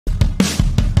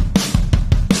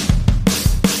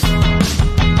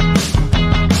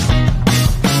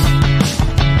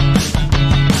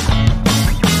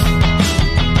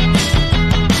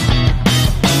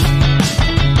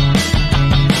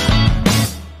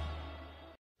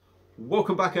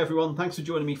Welcome back everyone, thanks for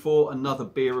joining me for another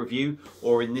beer review,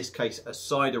 or in this case a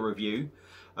cider review.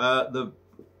 The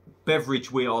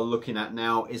beverage we are looking at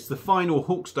now is the final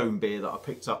Hawkstone beer that I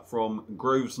picked up from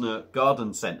Grosvenor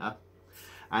Garden Centre.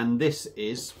 And this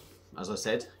is, as I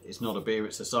said, it's not a beer,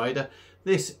 it's a cider.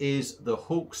 This is the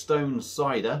Hawkstone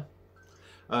cider.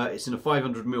 It's in a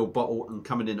 500ml bottle and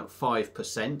coming in at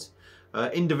 5%.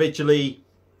 Individually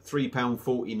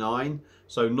 £3.49,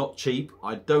 so not cheap.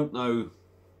 I don't know,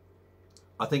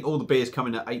 I think all the beers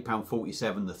coming at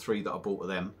 £8.47, the three that I bought of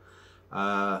them,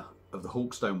 of the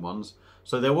Hawkstone ones.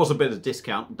 So there was a bit of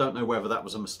discount. Don't know whether that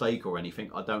was a mistake or anything,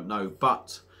 I don't know.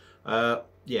 But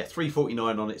yeah,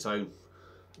 £3.49 on its own,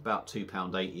 about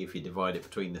 £2.80 if you divide it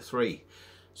between the three.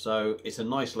 So it's a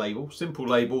nice label, simple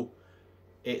label.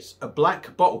 It's a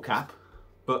black bottle cap,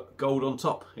 but gold on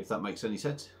top, if that makes any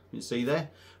sense. You can see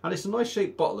there. And it's a nice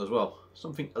shaped bottle as well,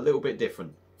 something a little bit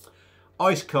different.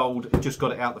 Ice cold, just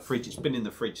got it out the fridge. It's been in the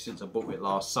fridge since I bought it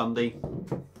last Sunday.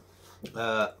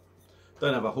 Don't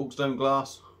have a Hawkstone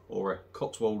glass or a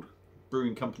Cotswold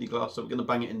Brewing Company glass, so we're going to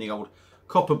bang it in the old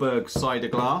Copperberg cider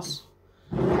glass.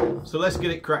 So let's get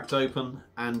it cracked open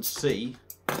and see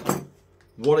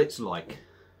what it's like,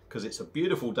 because it's a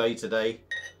beautiful day today.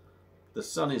 The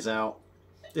sun is out.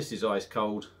 This is ice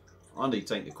cold. I need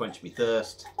something to quench me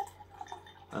thirst,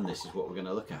 and this is what we're going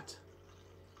to look at.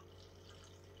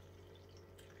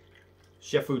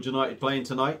 Sheffield United playing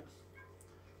tonight.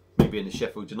 Me being a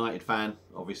Sheffield United fan,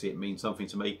 obviously it means something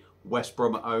to me. West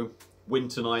Brom at home, win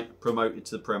tonight, promoted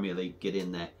to the Premier League, get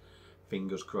in there.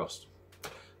 Fingers crossed.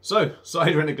 So,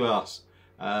 cider in a glass.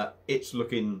 It's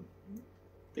sort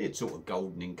of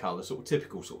golden in colour, sort of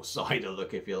typical sort of cider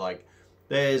look if you like.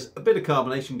 There's a bit of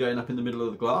carbonation going up in the middle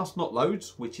of the glass, not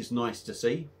loads, which is nice to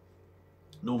see.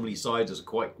 Normally ciders are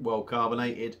quite well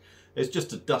carbonated. There's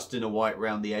just a dusting of white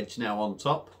around the edge now on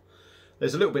top.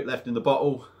 There's a little bit left in the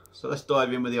bottle, so let's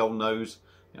dive in with the old nose.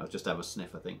 I'll just have a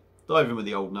sniff, I think. Dive in with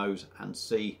the old nose and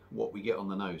see what we get on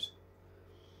the nose.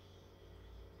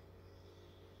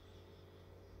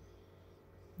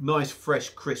 Nice, fresh,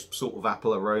 crisp sort of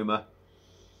apple aroma.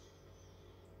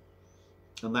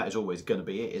 And that is always going to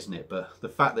be it, isn't it? But the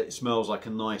fact that it smells like a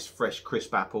nice, fresh,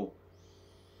 crisp apple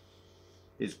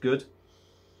is good.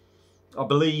 I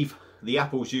believe the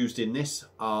apples used in this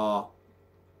are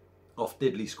off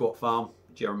Diddley Squat Farm,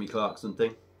 Jeremy Clarkson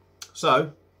thing.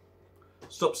 So,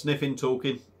 stop sniffing,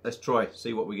 talking. Let's try,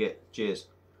 see what we get. Cheers.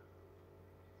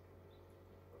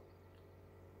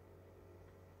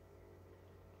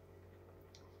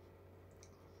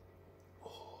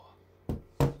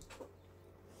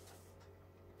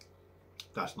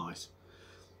 That's nice.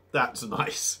 That's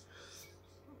nice.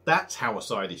 That's how a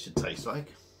cider should taste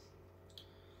like.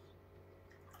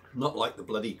 Not like the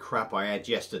bloody crap I had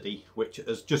yesterday, which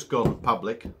has just gone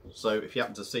public. So if you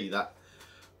happen to see that,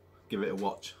 give it a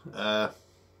watch.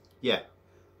 Yeah.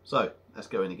 So let's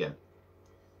go in again.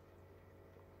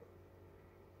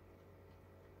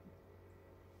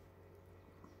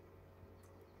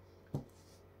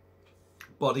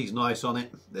 Body's nice on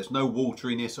it. There's no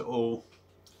wateriness at all.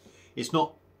 It's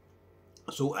not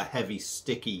a sort of heavy,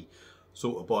 sticky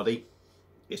sort of body.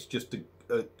 It's just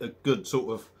a good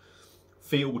sort of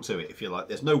feel to it, if you like.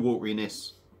 There's no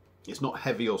wateriness. It's not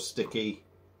heavy or sticky.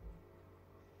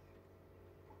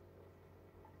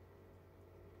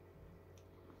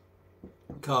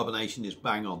 Carbonation is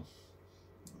bang on.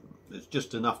 There's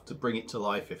just enough to bring it to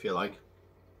life, if you like.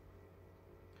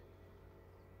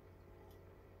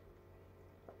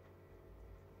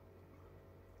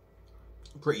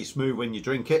 Pretty smooth when you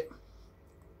drink it.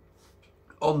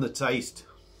 On the taste,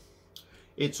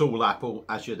 it's all apple,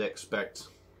 as you'd expect.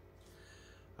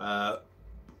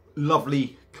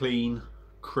 Lovely, clean,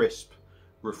 crisp,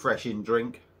 refreshing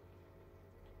drink.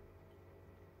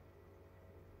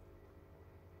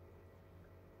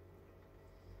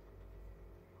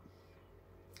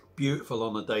 Beautiful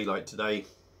on a day like today.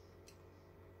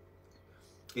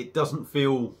 It doesn't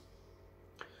feel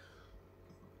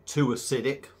too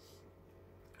acidic.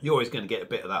 You're always going to get a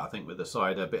bit of that, I think, with the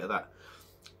cider, a bit of that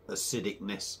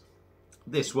acidicness.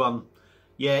 This one,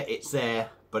 yeah, it's there,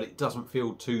 but it doesn't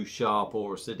feel too sharp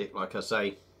or acidic, like I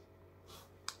say.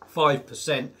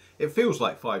 5%, it feels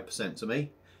like 5% to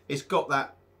me. It's got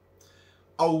that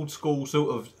old school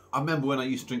sort of, I remember when I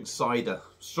used to drink cider,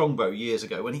 Strongbow years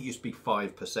ago, when it used to be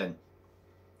 5%.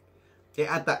 It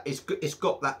had that, it's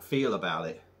got that feel about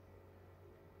it.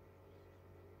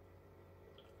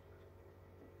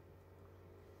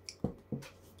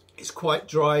 It's quite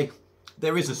dry.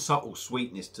 There is a subtle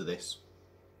sweetness to this,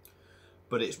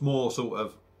 but it's more sort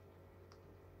of,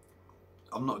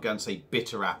 I'm not going to say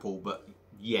bitter apple, but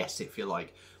yes, if you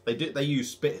like. They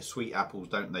use bittersweet apples,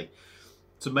 don't they?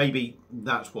 So maybe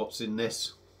that's what's in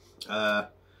this. A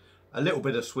little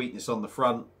bit of sweetness on the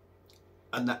front,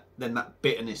 and then that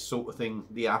bitterness sort of thing,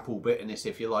 the apple bitterness,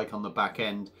 if you like, on the back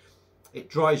end. It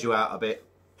dries you out a bit.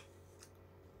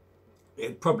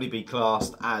 It'd probably be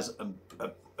classed as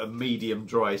a medium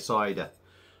dry cider.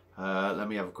 Let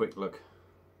me have a quick look.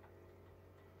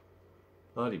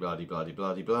 Bloody bloody bloody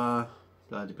bloody blah,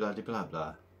 bloody bloody blah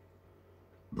blah.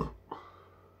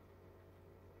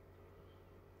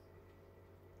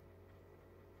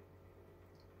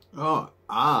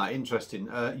 Interesting.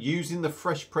 Using the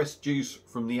fresh pressed juice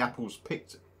from the apples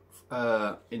picked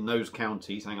in those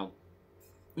counties. Hang on,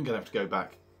 I'm going to have to go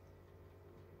back.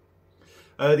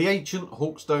 The ancient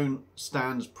Hawkstone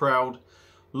stands proud,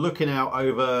 looking out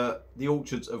over the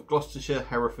orchards of Gloucestershire,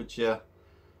 Herefordshire,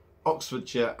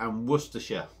 Oxfordshire and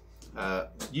Worcestershire.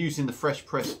 Using the fresh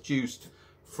pressed juice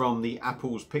from the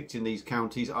apples picked in these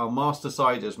counties, our master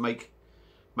ciders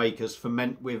makers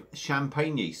ferment with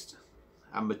champagne yeast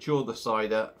and mature the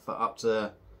cider for up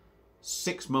to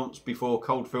 6 months before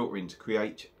cold filtering to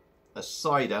create a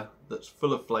cider that's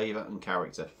full of flavour and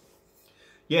character.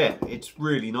 Yeah, it's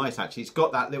really nice actually. It's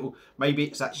got that little, maybe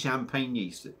it's that champagne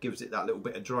yeast that gives it that little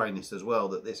bit of dryness as well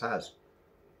that this has.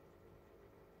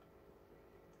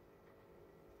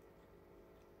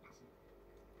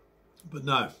 But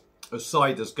no, as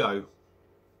ciders go,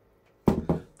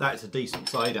 that's a decent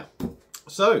cider.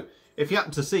 So, if you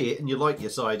happen to see it and you like your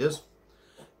ciders,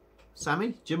 Sammy,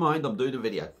 do you mind? I'm doing a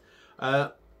video.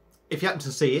 If you happen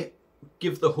to see it,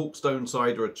 give the Hawkstone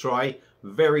cider a try.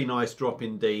 Very nice drop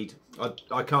indeed.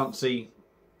 I can't see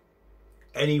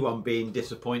anyone being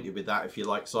disappointed with that if you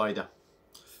like cider.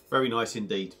 Very nice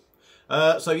indeed.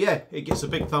 So yeah, it gets a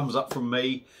big thumbs up from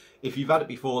me. If you've had it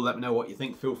before, let me know what you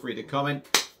think. Feel free to comment.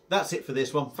 That's it for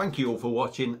this one. Thank you all for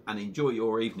watching and enjoy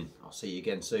your evening. I'll see you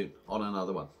again soon on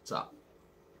another one. Ta.